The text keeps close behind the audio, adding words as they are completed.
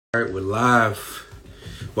All right, we're live.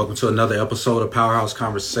 Welcome to another episode of Powerhouse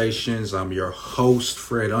Conversations. I'm your host,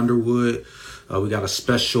 Fred Underwood. We got a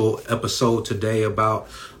special episode today about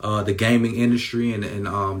the gaming industry and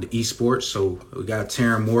the esports. So we got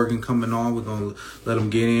Taryn Morgan coming on. We're going to let him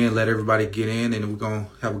get in, let everybody get in, and we're going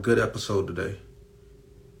to have a good episode today.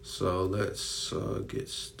 So let's get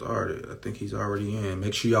started. I think he's already in.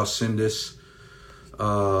 Make sure y'all send this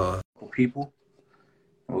people.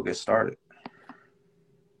 We'll get started.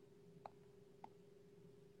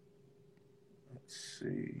 Let's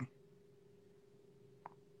see.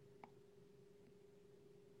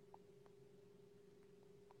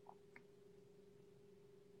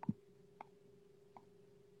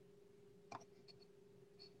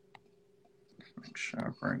 Make sure I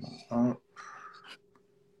bring them up.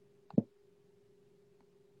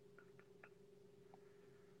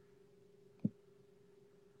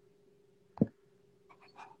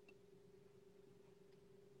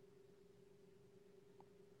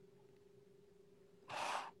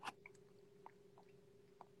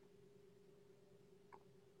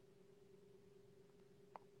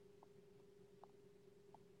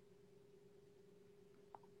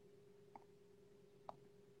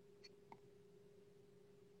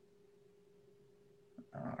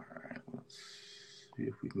 All right, let's see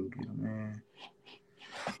if we can get him in.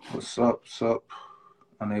 What's up? What's up?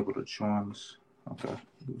 Unable to join us. Okay,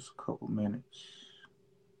 give us a couple minutes.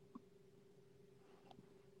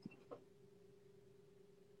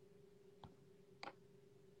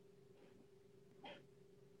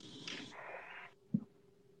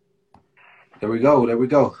 There we go. There we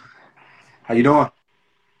go. How you doing?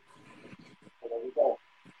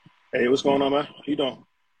 Hey, what's going on, man? How you doing?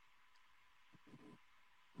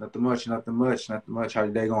 Nothing much. Nothing much. Nothing much. How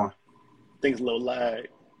your day going? Things a little lag.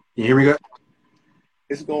 You hear me good?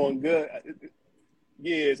 It's going good.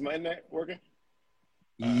 Yeah, is my internet working?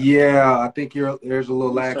 Yeah, I think there's a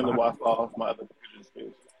little Let's lag turn the behind. Wi-Fi off my other computer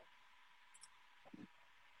space.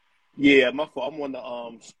 Yeah, my fault. I'm on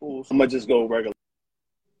the school, so I'm gonna just go regular.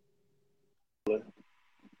 Okay,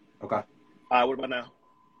 All right, what about now?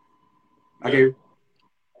 I Good? hear you.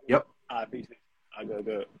 Yep. All right, peace. All right,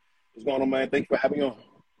 good. What's going on, man? Thank you for having me on.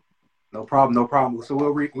 No problem, no problem. So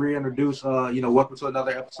we'll reintroduce, welcome to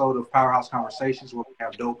another episode of Powerhouse Conversations, where we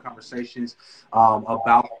have dope conversations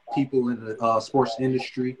about people in the sports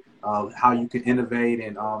industry, how you can innovate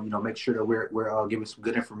and, make sure that we're giving some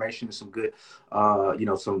good information and some good,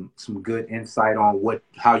 some good insight on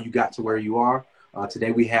how you got to where you are.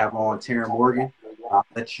 Today we have on Taryn Morgan.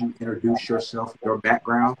 Let you introduce yourself, your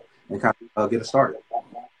background, and kind of get us started.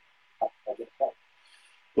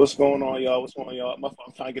 What's going on, y'all? What's going on, y'all? My fault.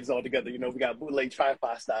 I'm trying to get this all together. We got bootleg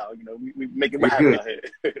tripod style. We make it You're happen good. out here.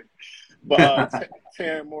 But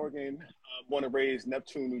Taryn Morgan, born and raised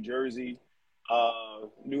Neptune, New Jersey.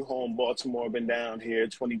 New home, Baltimore. Been down here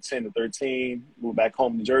 2010 to 13. Moved back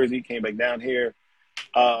home to Jersey. Came back down here.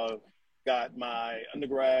 Got my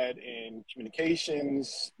undergrad in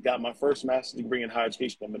communications. Got my first master's degree in higher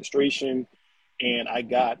education administration. And I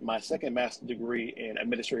got my second master's degree in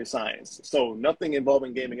administrative science. So nothing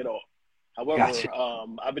involving gaming at all. Gotcha.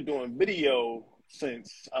 However, I've been doing video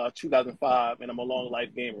since 2005, and I'm a long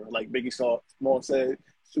life gamer. Like Biggie Small said,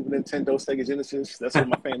 Super Nintendo, Sega Genesis. That's what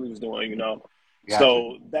my family was doing. Gotcha.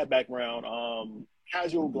 So that background,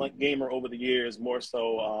 casual gamer over the years, more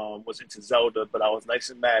so was into Zelda, but I was nice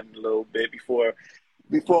and mad a little bit before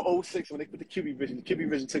 '06 when they put the QB Vision. The QB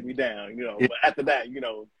Vision took me down. Yeah. But after that,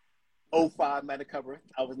 '05 Matter cover.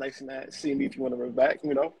 I was nice in that. See me if you want to run back.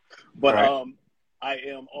 But Right. I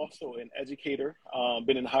am also an educator.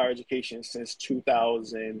 Been in higher education since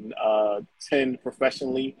 2010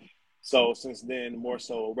 professionally. So since then, more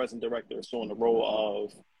so resident director. So in the role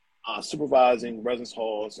of supervising residence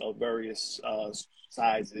halls of various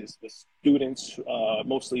sizes with students,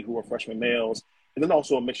 mostly who are freshman males, and then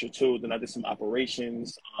also a mixture too. Then I did some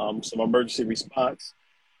operations, some emergency response.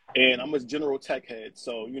 And I'm a general tech head,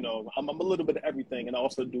 so I'm a little bit of everything, and I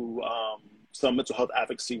also do some mental health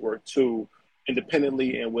advocacy work too,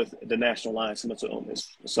 independently and with the National Alliance of Mental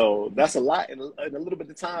Illness. So that's a lot in a little bit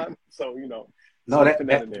of time. So No, in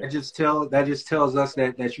there. that just tells us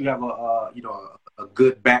that you have a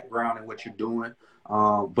good background in what you're doing.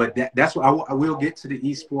 But that's what I will get to the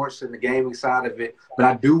esports and the gaming side of it. But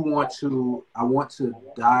I want to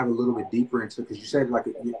dive a little bit deeper into, because you said as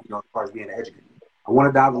far as being an educator, I want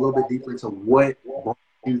to dive a little bit deeper into what brought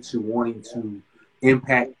you to wanting to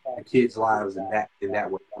impact the kids' lives in that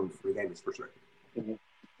way from the gaming perspective. Mhm.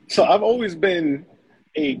 So I've always been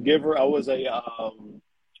a giver. I was a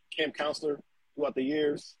camp counselor throughout the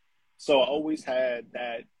years. So I always had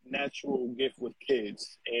that natural gift with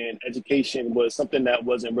kids, and education was something that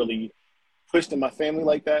wasn't really pushed in my family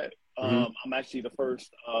like that. Hmm. I'm actually the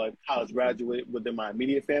first college graduate within my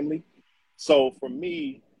immediate family. So for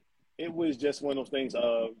me, it was just one of those things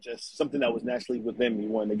of just something that was naturally within me,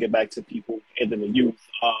 wanting to get back to people and then the youth.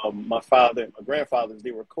 My father and my grandfathers, they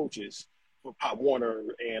were coaches for Pop Warner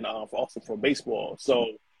and also for baseball.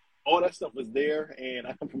 So all that stuff was there, and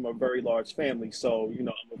I come from a very large family. So, you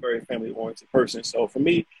know, I'm a very family-oriented person. So for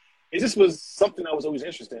me, it just was something I was always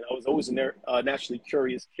interested in. I was always a naturally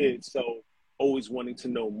curious kid, so always wanting to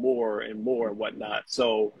know more and more and whatnot.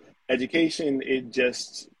 So education,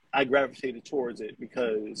 I gravitated towards it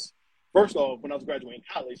because first off, when I was graduating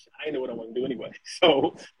college, I didn't know what I wanted to do anyway.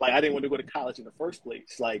 So, like, I didn't want to go to college in the first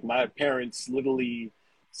place. Like, my parents literally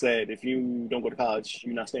said, if you don't go to college,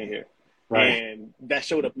 you're not staying here. Right. And that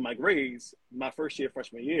showed up in my grades. My first year,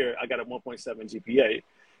 freshman year, I got a 1.7 GPA.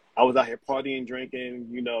 I was out here partying, drinking,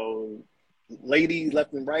 you know, ladies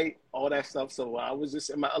left and right, all that stuff. So I was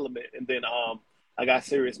just in my element. And then I got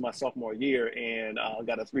serious my sophomore year and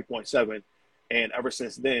got a 3.7. And ever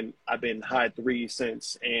since then, I've been high three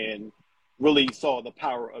since, and really saw the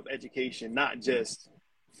power of education, not just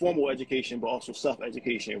formal education, but also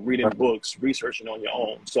self-education, reading Right. books, researching on your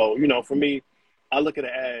own. So, you know, for me, I look at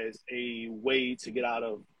it as a way to get out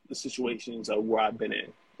of the situations of where I've been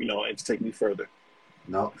in, you know, and to take me further.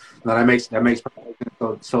 No, no, that makes perfect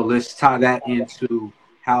sense. So let's tie that into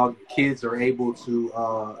how kids are able to,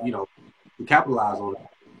 to capitalize on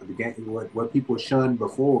the game. What people shunned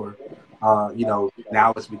before,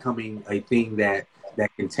 now it's becoming a thing that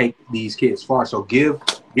can take these kids far. So give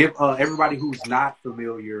everybody who's not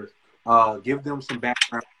familiar, give them some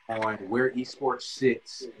background on where esports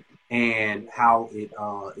sits and how it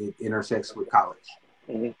intersects with college.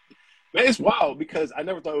 Mhm. Man, it's wild because I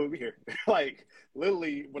never thought it would be here. Like,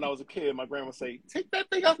 literally, when I was a kid, my grandma would say, "Take that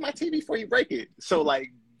thing off my TV before you break it." So, like,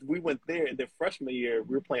 we went there, and then freshman year,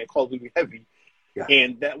 we were playing Call of Duty Heavy, Yeah.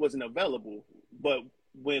 and that wasn't available. But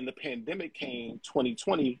when the pandemic came,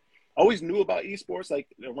 2020, I always knew about esports. Like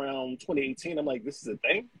around 2018, I'm like, "This is a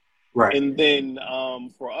thing." Right. And then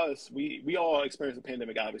for us, we all experienced the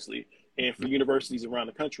pandemic, obviously. And for universities around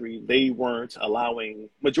the country, they weren't allowing,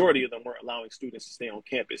 majority of them weren't allowing students to stay on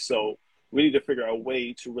campus. So we need to figure out a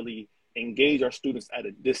way to really engage our students at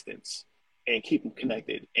a distance and keep them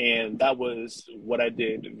connected. And that was what I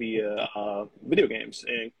did via video games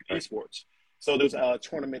and Right. esports. So there was a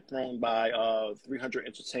tournament thrown by 300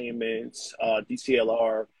 Entertainment,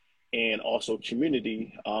 DCLR, and also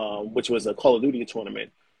Community, which was a Call of Duty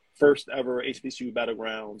tournament, first ever HBCU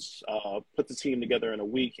Battlegrounds, put the team together in a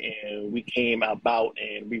week, and we came about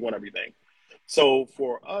and we won everything. So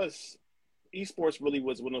for us, esports really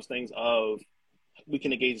was one of those things of we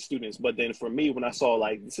can engage the students. But then for me, when I saw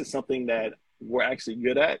like this is something that we're actually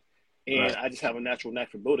good at, and Right. I just have a natural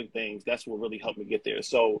knack for building things, that's what really helped me get there.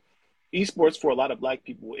 So esports for a lot of Black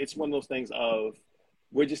people, it's one of those things of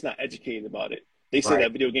we're just not educated about it. They say Right.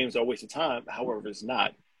 that video games are a waste of time. However, it's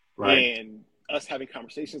not. Right. And us having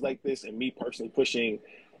conversations like this and me personally pushing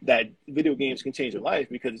that video games can change your life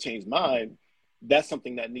because it changed mine, that's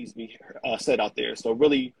something that needs to be said out there. So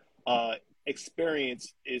really,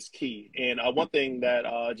 experience is key. And one thing that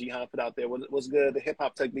Jihan put out there was good, the Hip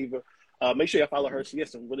Hop Tech Diva. Make sure you follow her. She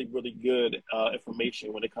has some really, really good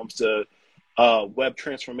information when it comes to web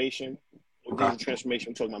transformation, Okay. digital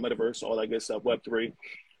transformation, talking about metaverse, all that good stuff, Web3.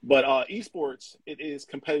 But esports, it is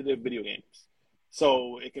competitive video games.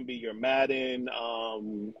 So it can be your Madden,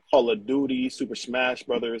 Call of Duty, Super Smash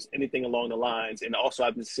Brothers, anything along the lines. And also,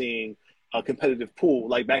 I've been seeing a competitive pool.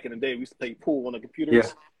 Like back in the day, we used to play pool on the Yeah.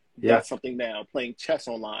 computers. Yeah. That's something now, playing chess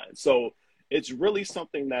online. So it's really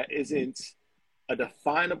something that isn't a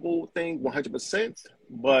definable thing 100%,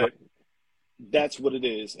 but that's what it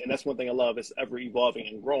is. And that's one thing I love. It's ever evolving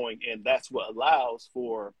and growing. And that's what allows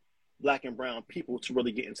for Black and brown people to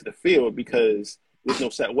really get into the field because there's no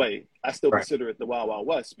set way. I still Right. consider it the Wild Wild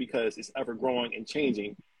West because it's ever growing and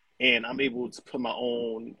changing. And I'm able to put my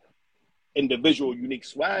own individual, unique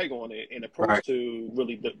swag on it and approach Right. to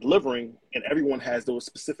really delivering. And everyone has those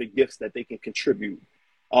specific gifts that they can contribute.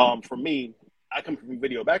 For me, I come from a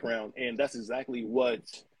video background, and that's exactly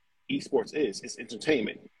what esports is. It's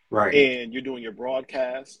entertainment. Right. And you're doing your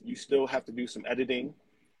broadcast. You still have to do some editing.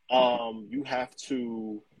 You have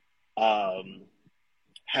to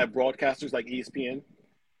have broadcasters like ESPN.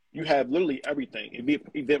 You have literally everything.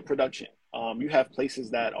 Event production. You have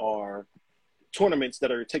places that are tournaments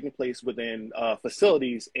that are taking place within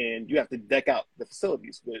facilities, and you have to deck out the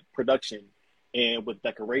facilities with production and with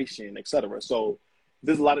decoration, etc. So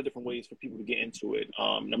there's a lot of different ways for people to get into it.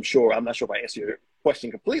 I'm not sure if I answered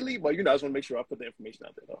question completely, but I just want to make sure I put the information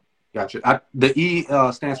out there though. Gotcha. The E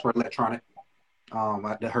stands for electronic.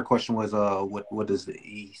 Her question was, what does the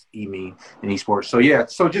E mean in esports?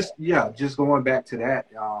 So just going back to that.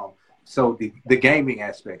 So the gaming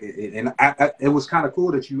aspect, it was kind of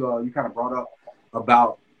cool that you kind of brought up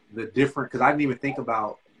about the different, because I didn't even think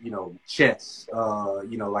about chess.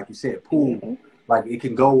 Like you said, pool. Mm-hmm. Like it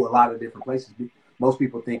can go a lot of different places. Most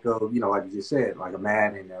people think of like you just said, like a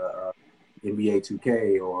Madden, NBA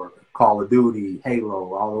 2K, or Call of Duty,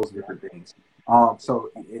 Halo, all those different things.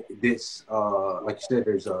 So this, like you said,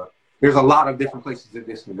 there's a lot of different places that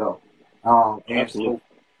this can go. Absolutely.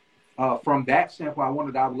 So, from that standpoint, I want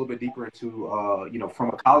to dive a little bit deeper into, from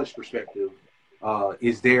a college perspective.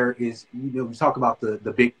 We talk about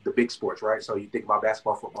the big sports, right? So you think about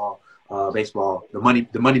basketball, football, baseball, the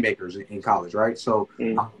money makers in college, right? So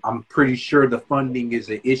I'm pretty sure the funding is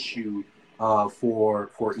an issue for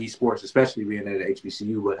esports, especially being at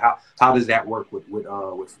HBCU. But how does that work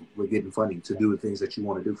with getting funding to do the things that you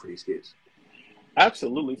want to do for these kids?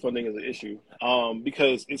 Absolutely, funding is an issue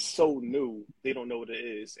because it's so new. They don't know what it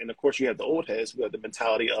is, and of course, you have the old heads who have the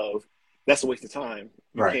mentality of that's a waste of time.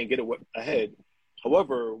 You can't get ahead.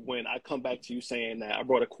 However, when I come back to you saying that I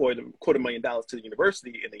brought $250,000 to the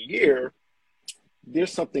university in a year,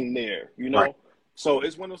 there's something there, Right. So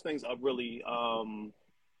it's one of those things of really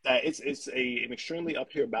that it's an extremely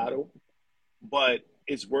uphill battle, but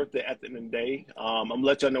it's worth it at the end of the day. I'm gonna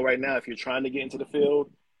let y'all know right now, if you're trying to get into the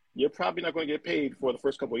field, you're probably not going to get paid for the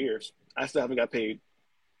first couple of years. I still haven't got paid.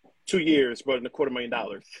 2 years, brought in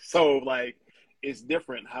 $250,000. So like, it's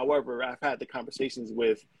different. However, I've had the conversations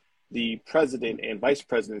with the president and vice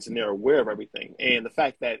presidents, and they're aware of everything. And the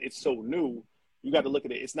fact that it's so new, you got to look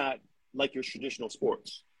at it. It's not like your traditional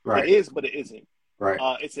sports. Right. It is, but it isn't. Right.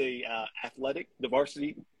 It's a athletic, the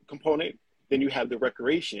varsity component. Then you have the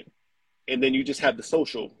recreation, and then you just have the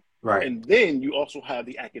social. Right. And then you also have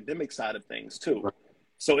the academic side of things too. Right.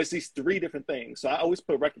 So it's these 3 different things. So I always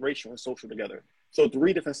put recreation and social together. So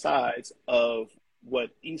 3 different sides of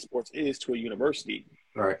what esports is to a university.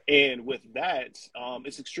 Right. And with that,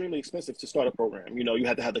 it's extremely expensive to start a program. You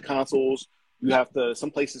have to have the consoles. You have to,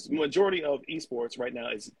 some places, majority of esports right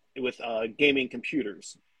now is with gaming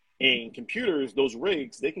computers. And computers, those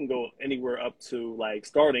rigs, they can go anywhere up to like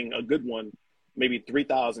starting a good one, maybe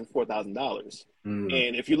 $3,000, $4,000.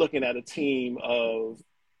 And if you're looking at a team of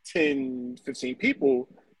 10, 15 people,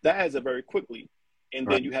 that adds up very quickly. And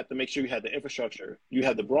then you have to make sure you have the infrastructure. You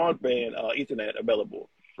have the broadband Ethernet available.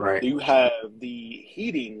 Right. You have the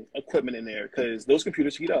heating equipment in there because those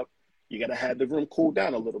computers heat up. You got to have the room cooled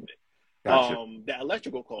down a little bit. Gotcha. The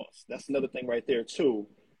electrical costs, that's another thing right there too.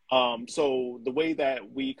 So the way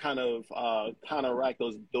that we kind of counteract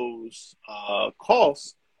those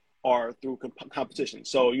costs are through competition.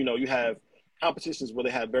 So, you have competitions where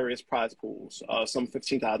they have various prize pools, some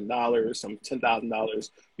 $15,000, some $10,000.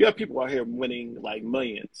 You have people out here winning like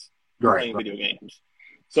millions playing video games.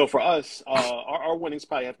 So for us, our winnings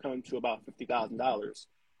probably have come to about $50,000.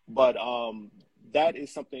 But that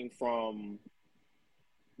is something from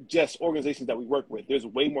just organizations that we work with. There's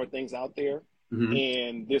way more things out there,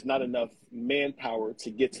 and there's not enough manpower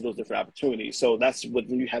to get to those different opportunities. So that's when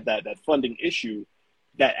you have that funding issue,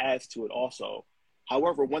 that adds to it also.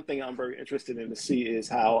 However, one thing I'm very interested in to see is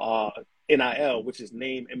how NIL, which is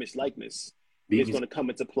name, image, likeness, is going to come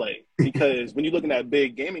into play. Because when you're looking at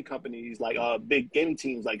big gaming companies, like big gaming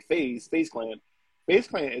teams like FaZe Clan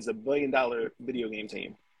is a $1 billion video game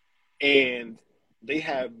team. And they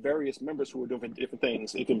have various members who are doing different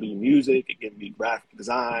things. It can be music, it can be graphic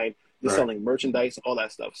design, they're selling merchandise, all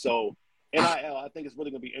that stuff. So NIL, I think it's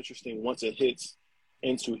really going to be interesting once it hits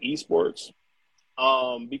into esports.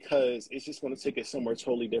 Because it's just going to take it somewhere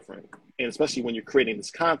totally different. And especially when you're creating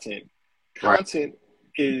this content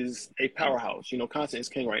is a powerhouse. Content is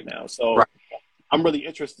king right now. So I'm really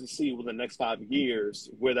interested to see within the next 5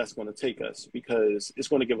 years where that's going to take us, because it's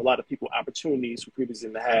going to give a lot of people opportunities who previously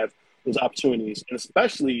didn't have those opportunities. And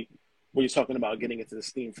especially when you're talking about getting into the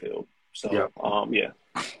STEAM field. So,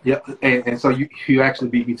 Yeah. And so you actually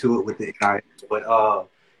beat me to it with the NIL. But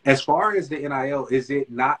as far as the NIL, is it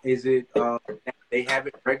they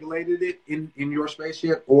haven't regulated it in your space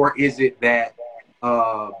yet, or is it that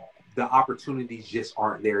the opportunities just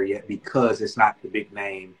aren't there yet because it's not the big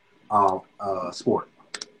name sport?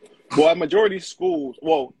 Well, a majority of schools,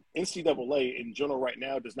 NCAA in general right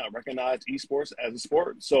now does not recognize esports as a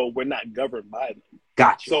sport, so we're not governed by them.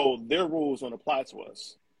 Gotcha. So their rules don't apply to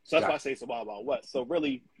us. So that's why I say it's a Wild Wild West. So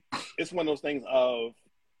really, it's one of those things of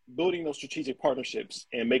building those strategic partnerships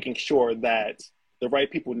and making sure that the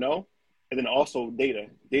right people know. And then also data.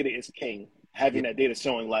 Data is king. Having that data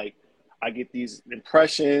showing like, I get these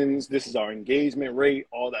impressions. This is our engagement rate,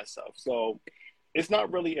 all that stuff. So it's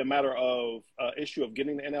not really a matter of issue of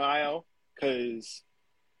getting the NIL because,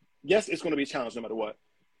 yes, it's going to be a challenge no matter what.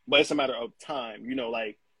 But it's a matter of time. You know,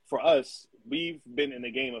 like for us, we've been in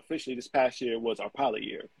the game officially. This past year was our pilot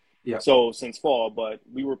year. Yeah. So since fall, but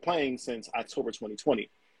we were playing since October 2020.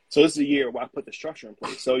 So this is a year where I put the structure in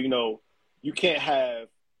place. So, you know, you can't have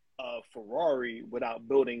a Ferrari without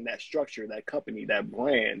building that structure, that company, that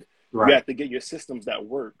brand. Right. You have to get your systems that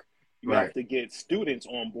work. You Right. have to get students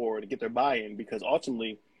on board and get their buy-in because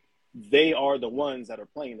ultimately they are the ones that are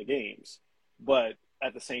playing the games. But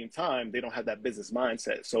at the same time, they don't have that business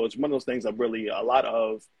mindset. So it's one of those things that really a lot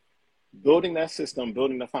of building that system,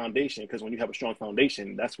 building the foundation, because when you have a strong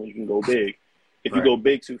foundation, that's when you can go big. If you Right. go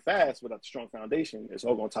big too fast without a strong foundation, it's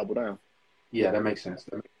all going to topple down. Yeah, that makes sense.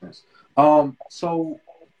 That makes sense. So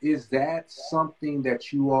is that something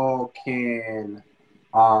that you all can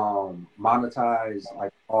monetize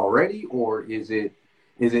like already, or is it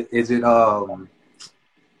let me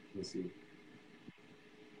see.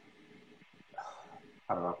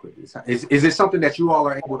 How do I put this? Is it something that you all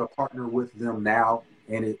are able to partner with them now,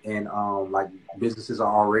 and like businesses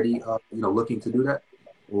are already looking to do that,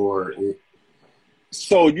 or it?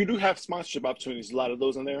 So you do have sponsorship opportunities, a lot of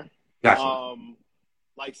those in there. Gotcha.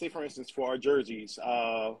 Like say for instance, for our jerseys,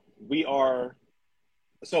 we are.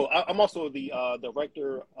 So I'm also the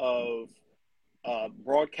director of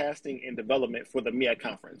broadcasting and development for the MEAC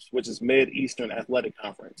conference, which is Mid-Eastern Athletic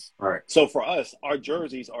Conference. All right. So for us, our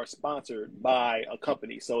jerseys are sponsored by a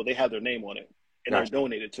company, so they have their name on it and Gotcha. they're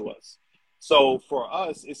donated to us. So for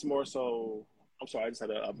us, it's more so. I'm sorry, I just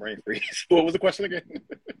had a brain freeze. What was the question again?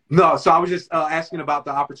 No, so I was just asking about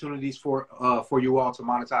the opportunities for you all to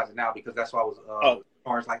monetize it now, because that's why I was as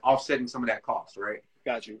far as like offsetting some of that cost, right?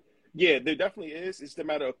 Got you. Yeah, there definitely is. It's the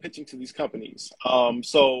matter of pitching to these companies.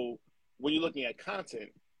 So when you're looking at content,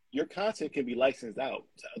 your content can be licensed out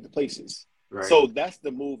to other places. Right. So that's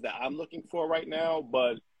the move that I'm looking for right now.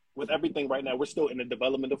 But with everything right now, we're still in the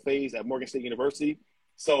developmental phase at Morgan State University.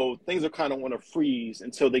 So things are kind of on a freeze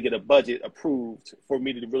until they get a budget approved for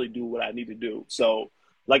me to really do what I need to do. So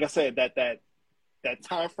like I said, that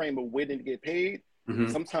time frame of waiting to get paid, Mm-hmm.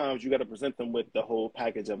 sometimes you got to present them with the whole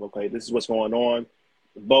package of, okay, this is what's going on.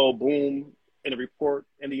 Boom, in the report,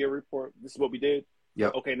 end of year report, this is what we did.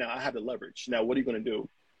 Yep. Okay, now I have the leverage. Now, what are you going to do?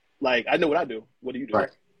 Like, I know what I do. What do you do?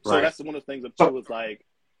 Right. So Right. that's one of the things, too, is like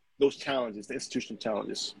those challenges, the institutional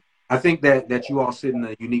challenges. I think that you all sit in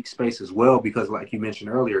a unique space as well, because like you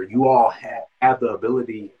mentioned earlier, you all have the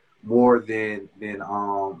ability more than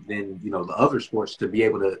the other sports to be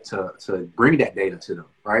able to bring that data to them,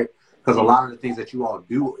 right? Because a lot of the things that you all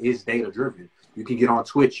do is data driven. You can get on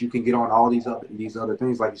Twitch, you can get on all these other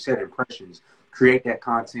things, like you said, impressions, create that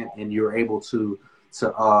content, and you're able to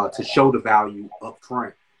show the value up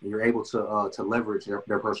front, and you're able to leverage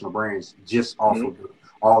their personal brands just off of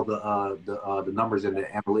all the numbers and the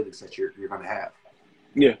analytics that you're going to have.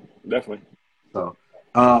 Yeah, definitely. So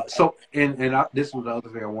this was the other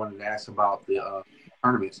thing I wanted to ask about the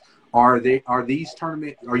tournaments. Are these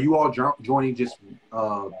tournaments? Are you all joining just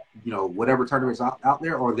whatever tournaments out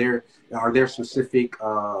there, or are there specific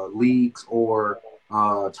leagues or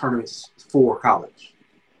tournaments for college?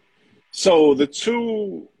 So the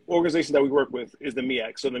two organizations that we work with is the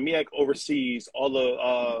MEAC. So the MEAC oversees all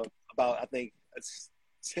the about, I think it's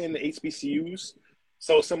 10 HBCUs.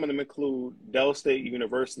 So some of them include Dell State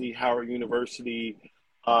University, Howard University,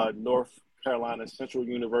 North Carolina Central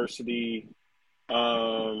University.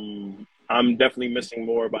 I'm definitely missing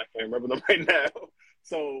more, but I can't remember them right now.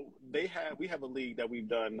 So we have a league that we've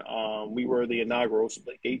done. We were the inaugural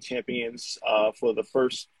Split Gate champions for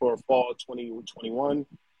fall 2021,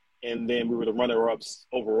 and then we were the runner-ups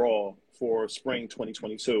overall for spring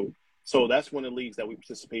 2022. So that's one of the leagues that we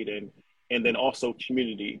participate in, and then also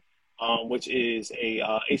Community, which is a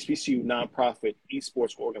HBCU nonprofit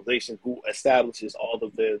esports organization who establishes all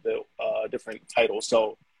of the different titles.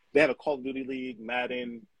 So they have a Call of Duty league,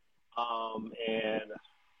 Madden, and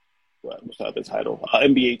what's the other title?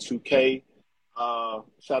 NBA 2K.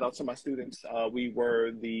 Shout out to my students. We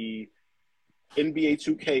were the NBA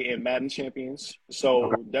 2K and Madden champions.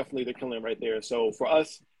 So definitely they're killing it right there. So for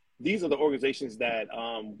us, these are the organizations that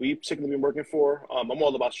we've particularly been working for. I'm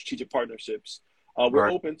all about strategic partnerships.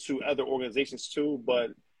 We're open to other organizations too,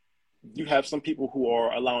 but you have some people who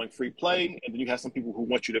are allowing free play, and then you have some people who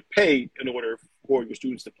want you to pay in order for your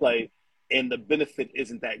students to play, and the benefit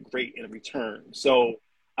isn't that great in return. So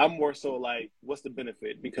I'm more so like, what's the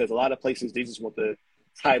benefit? Because a lot of places, they just want the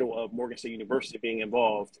title of Morgan State University being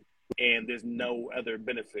involved, and there's no other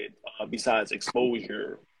benefit besides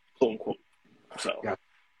exposure, quote unquote. So. Yeah.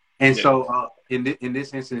 And Yeah. so, in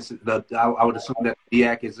this instance, I would assume that the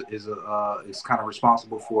DAC is kind of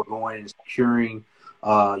responsible for going and securing,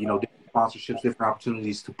 different sponsorships, different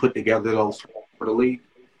opportunities to put together those for the league.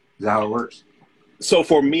 Is that how it works? So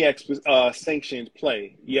for MEAC sanctioned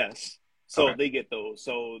play, yes. So Okay, they get those.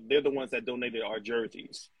 So they're the ones that donated our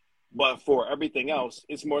jerseys. But for everything else,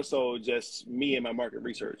 it's more so just me and my market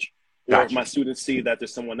research. Or if gotcha. my students see that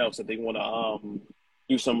there's someone else that they want to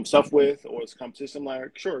do some stuff with, or it's competition, I'm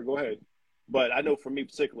like, sure, go ahead. But I know for me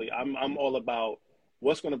particularly, I'm all about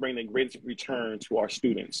what's going to bring the greatest return to our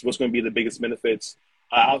students. What's going to be the biggest benefits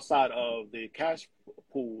outside of the cash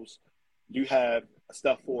pools. You have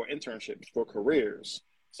stuff for internships, for careers.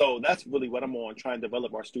 So that's really what I'm on, trying to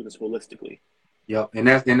develop our students holistically. Yep, and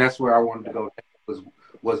that's where I wanted to go.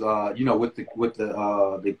 With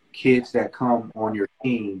the kids that come on your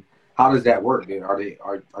team, how does that work?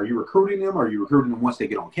 Are you recruiting them? Are you recruiting them once they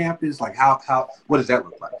get on campus? Like how what does that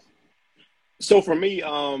look like? So for me,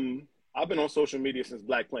 I've been on social media since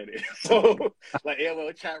Black Planet. So like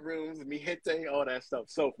AOL chat rooms, Mi Gente, all that stuff.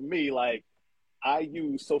 So for me, like I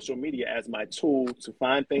use social media as my tool to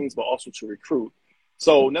find things, but also to recruit.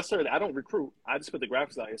 So necessarily, I don't recruit. I just put the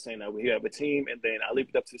graphics out here saying that we have a team, and then I leave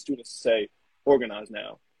it up to the students to say, organize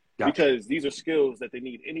now. Gotcha. Because these are skills that they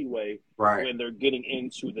need anyway Right. when they're getting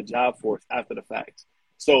into the job force after the fact.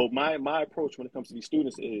 So my approach when it comes to these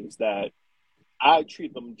students is that I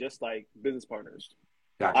treat them just like business partners.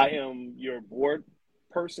 Gotcha. I am your board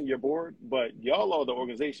person, your board, but y'all are the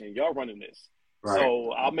organization. Y'all running this. Right.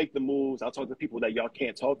 So I'll make the moves. I'll talk to people that y'all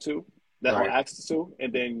can't talk to, that are Right. access to,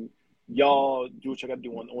 and then y'all do what you got to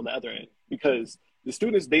do on the other end. Because the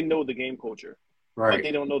students, they know the game culture, but Right.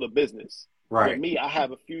 they don't know the business. With Right. me, I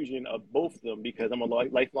have a fusion of both of them because I'm a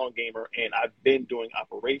lifelong gamer and I've been doing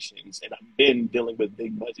operations and I've been dealing with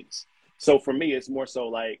big budgets. So for me, it's more so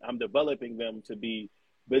like I'm developing them to be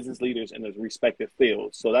business leaders in their respective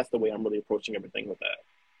fields. So that's the way I'm really approaching everything with that.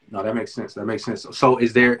 No, that makes sense. That makes sense. So,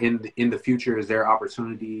 is there in the future? Is there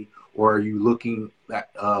opportunity, or are you looking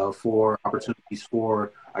at, for opportunities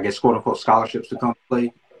for, I guess, quote unquote, scholarships to come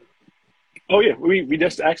play? Oh yeah, we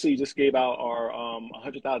just gave out our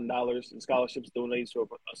 $100,000 in scholarships donated to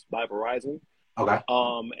us by Verizon. Okay.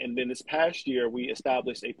 And then this past year, we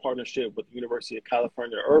established a partnership with the University of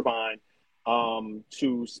California, Irvine,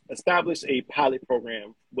 to establish a pilot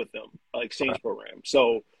program with them, an Okay. exchange program.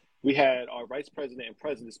 So we had our vice president and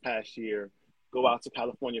president this past year go out to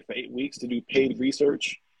California for 8 weeks to do paid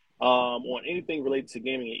research on anything related to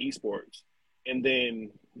gaming and esports. And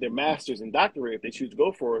then their master's and doctorate, if they choose to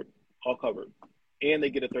go for it, all covered. And they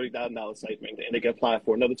get a $30,000 stipend, and they can apply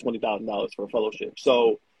for another $20,000 for a fellowship.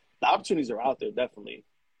 So the opportunities are out there definitely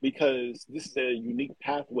because this is a unique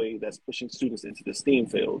pathway that's pushing students into the STEAM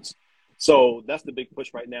fields. So that's the big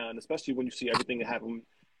push right now, and especially when you see everything that happened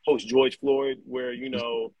post George Floyd, where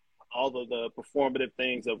all of the performative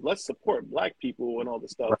things of let's support Black people and all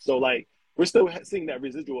this stuff. Right. So like we're still seeing that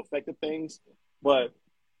residual effect of things, but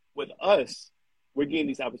with us, we're getting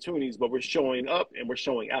these opportunities, but we're showing up and we're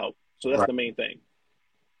showing out. So that's Right. the main thing.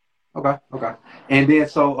 Okay. Okay. And then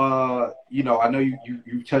so I know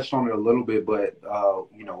you touched on it a little bit, but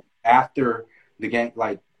after the game,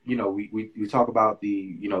 like we talk about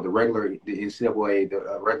the regular the NCAA,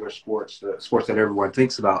 the regular sports, the sports that everyone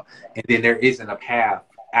thinks about, and then there isn't a path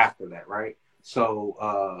after that, right?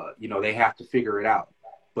 So they have to figure it out.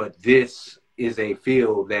 But this is a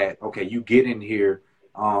field that, okay, you get in here,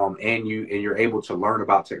 and you're able to learn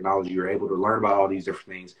about technology. You're able to learn about all these different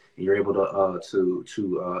things, and you're able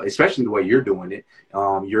to especially the way you're doing it.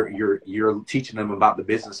 You're teaching them about the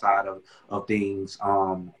business side of things,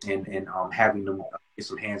 and having them get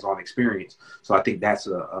some hands-on experience. So I think that's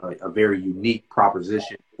a very unique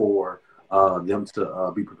proposition for them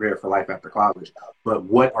to be prepared for life after college. But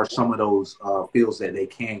what are some of those fields that they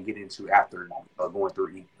can get into after going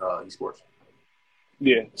through esports?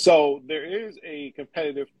 Yeah. So there is a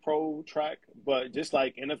competitive pro track, but just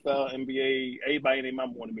like NFL, NBA, everybody and their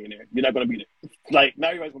mom want to be in there. You're not going to be there. Like, not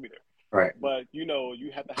everybody's going to be there. Right. But,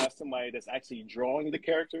 you have to have somebody that's actually drawing the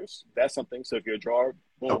characters. That's something. So if you're a drawer,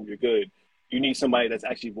 boom, you're good. You need somebody that's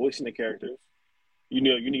actually voicing the characters. You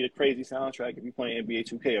need a crazy soundtrack if you're playing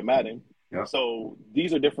NBA 2K or Madden. Yeah. So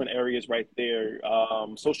these are different areas right there.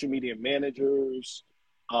 Social media managers,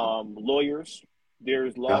 lawyers,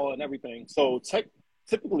 there's law and everything. So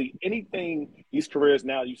typically anything these careers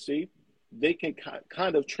now you see, they can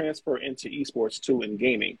kind of transfer into esports too in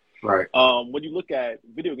gaming. Right. When you look at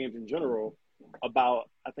video games in general, about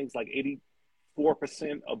I think it's like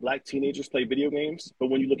 84% of Black teenagers play video games. But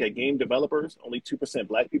when you look at game developers, only 2%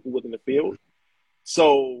 Black people within the field.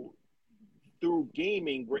 So through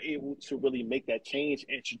gaming, we're able to really make that change,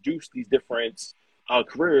 introduce these different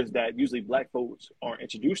careers that usually Black folks aren't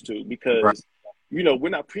introduced to, Right. because, you know, we're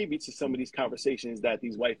not privy to some of these conversations that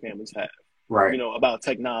these white families have, you Right. know, about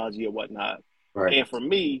technology or whatnot. Right. And for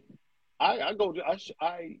me,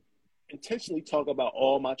 I intentionally talk about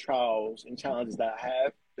all my trials and challenges that I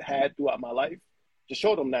have had throughout my life to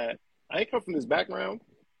show them that I ain't come from this background,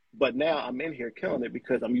 but now I'm in here killing it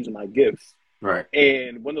because I'm using my gifts. Right.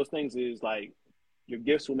 And one of those things is like your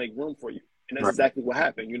gifts will make room for you. And that's Right. exactly what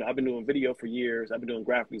happened. You know, I've been doing video for years. I've been doing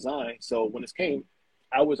graphic design. So when this came,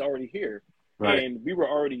 I was already here. Right. And we were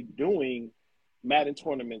already doing Madden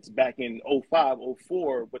tournaments back in '05,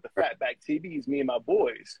 '04 with the fatback TVs, me and my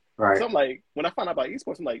boys. Right. So I'm like, when I found out about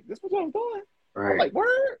esports, I'm like, this is what I'm doing. I'm Right. like,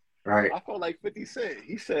 word. Right. I felt like 50 Cent.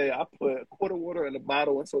 He said, I put a quart of water in a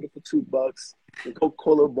bottle and sold it for $2. And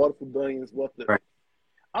Coca-Cola bought it for billions. What the? Right.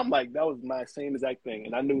 I'm like, that was my same exact thing.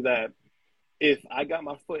 And I knew that if I got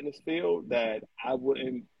my foot in this field, that I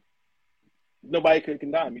wouldn't, nobody could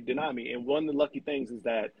deny me. And one of the lucky things is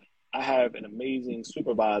that I have an amazing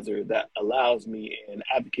supervisor that allows me and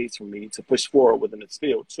advocates for me to push forward within this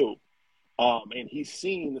field too. And he's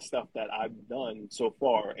seen the stuff that I've done so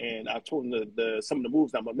far, and I told him the some of the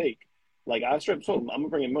moves that I'm gonna make. Like I straight up told him, I'm gonna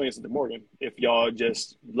bring in millions into Morgan if y'all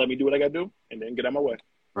just let me do what I gotta do and then get out of my way.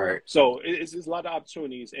 Right. So it's just a lot of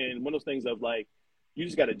opportunities, and one of those things of like, you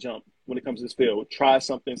just got to jump when it comes to this field. Try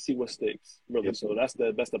something, see what sticks, really. Yep. So that's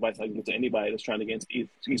the best advice I can give to anybody that's trying to get into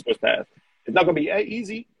esports path. It's not going to be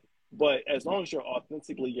easy, but as long as you're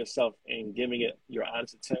authentically yourself and giving it your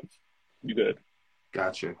honest attempt, you're good.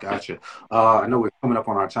 Gotcha. Gotcha. I know we're coming up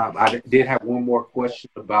on our time. I did have one more question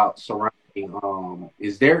about surrounding.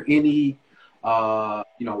 Is there any,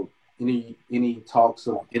 you know, any talks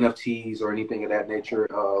of NFTs or anything of that nature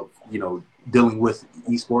of, you know, dealing with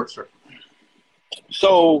esports? Or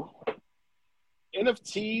So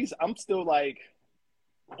NFTs, I'm still like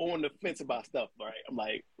on the fence about stuff, right? I'm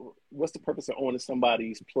like, what's the purpose of owning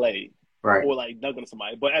somebody's play right. or like nugging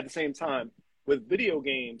somebody? But at the same time, with video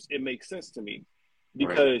games, it makes sense to me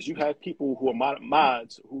because Right. you have people who are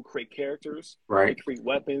mods who create characters, they Right. create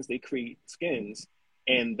weapons, they create skins,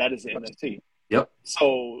 and that is an NFT. Yep.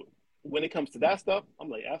 So when it comes to that stuff, I'm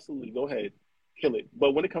like, absolutely, go ahead, kill it.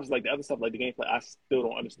 But when it comes to like the other stuff, like the gameplay, I still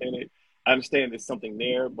don't understand it. I understand there's something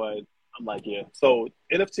there, but I'm like, yeah. So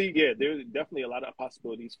NFT, yeah, there's definitely a lot of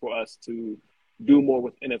possibilities for us to do more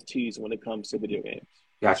with NFTs when it comes to video games.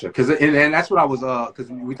 Gotcha. Because and that's what I was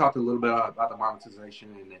because we talked a little bit about the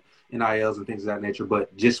monetization and the NILs and things of that nature,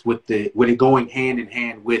 but just with it going hand in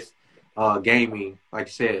hand with gaming, like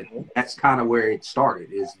you said, that's kind of where it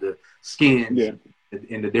started. Is the skins Yeah.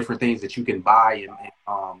 and the different things that you can buy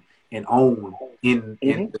and own in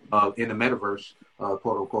the metaverse,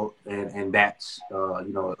 quote unquote, and that's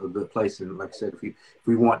you know, a good place. And like I said, if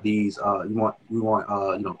we want these, we want you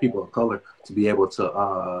know, people of color to be able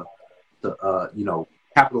to you know,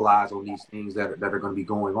 capitalize on these things that are going to be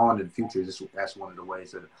going on in the future. That's one of the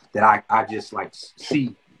ways that I just like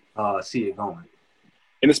see it going.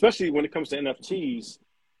 And especially when it comes to NFTs,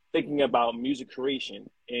 thinking about music creation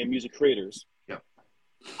and music creators. Yeah.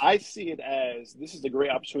 I see it as this is a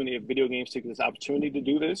great opportunity if video games take this opportunity to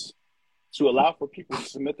do this, to allow for people to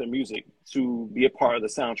submit their music to be a part of the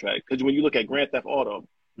soundtrack. Because when you look at Grand Theft Auto,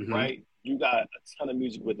 right, you got a ton of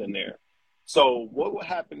music within there. So what would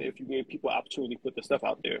happen if you gave people opportunity to put their stuff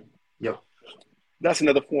out there? Yep. That's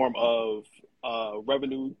another form of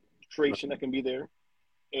revenue creation that can be there.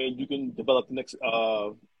 And you can develop the next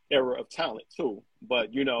era of talent too.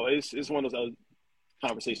 But, you know, it's one of those other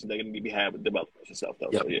conversations that can be had with developers yourself, though.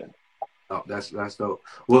 Yep. So, yeah. Oh, that's dope.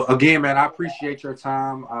 Well, again, man, I appreciate your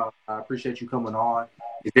time. I appreciate you coming on.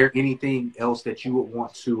 Is there anything else that you would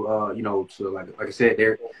want to, you know, to like I said,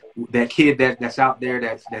 that kid that's out there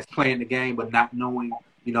that's playing the game but not knowing,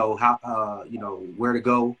 you know, how, you know, where to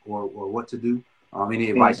go or what to do?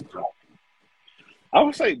 Any advice? I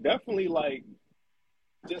would say definitely like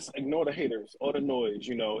just ignore the haters or the noise.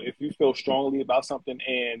 You know, if you feel strongly about something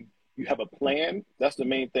and you have a plan, that's the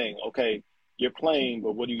main thing. Okay, you're playing,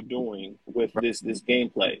 but what are you doing with this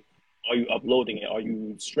gameplay? Are you uploading it? Are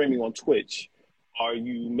you streaming on Twitch? Are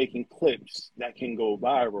you making clips that can go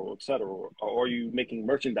viral, etc.? Or are you making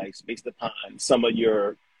merchandise based upon some of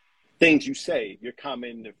your things you say, your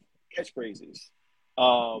common catchphrases?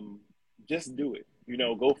 Just do it. You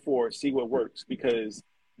know, go for it, see what works, because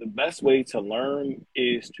the best way to learn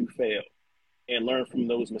is to fail and learn from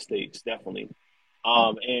those mistakes, definitely.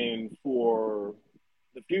 And for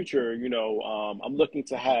the future, you know, I'm looking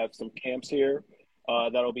to have some camps here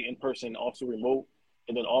that'll be in person, also remote,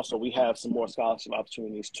 And then also we have some more scholarship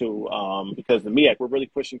opportunities too, because the MEAC, we're really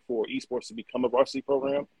pushing for esports to become a varsity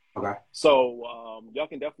program. Okay. So y'all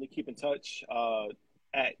can definitely keep in touch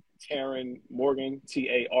at Taryn Morgan,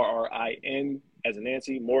 Tarrin, as in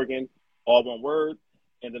Nancy, Morgan, all one word.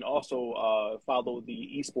 And then also follow the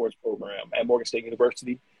esports program at Morgan State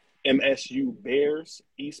University, MSU Bears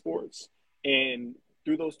Esports. And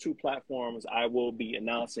through those two platforms, I will be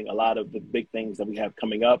announcing a lot of the big things that we have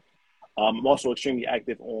coming up. I'm also extremely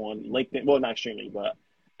active on LinkedIn. Well, not extremely, but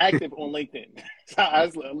active on LinkedIn. So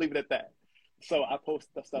I'll leave it at that. So I post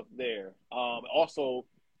the stuff there. Also,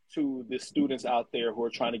 to the students out there who are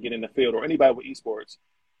trying to get in the field or anybody with esports,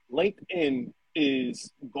 LinkedIn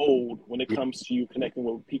is gold when it comes to you connecting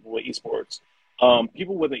with people with esports.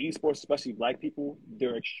 People with an esports, especially Black people,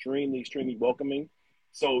 they're extremely, extremely welcoming.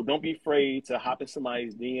 So don't be afraid to hop in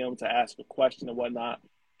somebody's DM to ask a question and whatnot.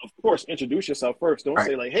 Of course, introduce yourself first. Don't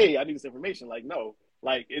say like, "Hey, I need this information." Like, no,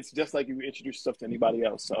 like it's just like you introduce yourself to anybody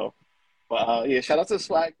else. So, but yeah, shout out to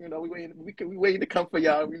Slack. You know, we waiting to come for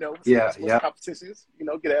y'all. You know, sports competitions. You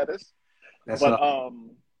know, get at us.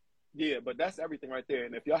 Yeah, but that's everything right there.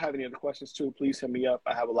 And if y'all have any other questions too, please hit me up.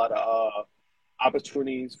 I have a lot of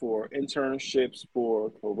opportunities for internships, for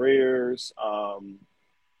careers.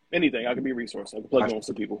 Anything. I can be a resource. I can plug in with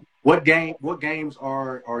some people. What games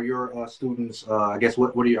are your students? I guess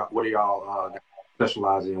what are y'all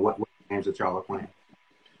specialize in? What games that y'all are playing?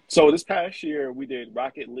 So this past year we did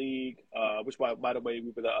Rocket League, which by the way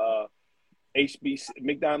we were the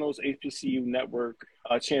McDonald's HBCU Network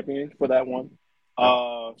champion for that one.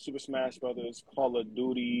 Super Smash Brothers, Call of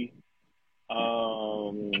Duty. Sorry,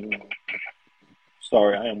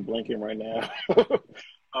 I am blanking right now.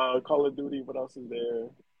 Call of Duty. What else is there?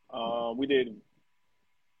 We did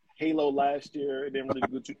Halo last year. It didn't really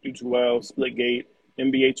do too well. Splitgate,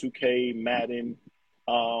 NBA 2K, Madden.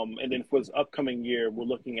 And then for this upcoming year, we're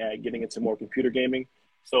looking at getting into more computer gaming.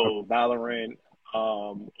 So Valorant,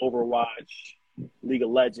 Overwatch, League of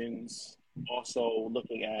Legends. Also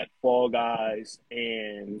looking at Fall Guys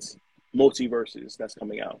and Multiverses that's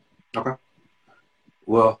coming out. Okay.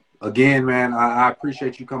 Well, again, man, I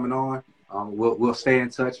appreciate you coming on. We'll stay in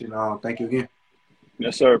touch and thank you again.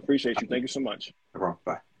 Yes, sir. Appreciate you. Thank you so much.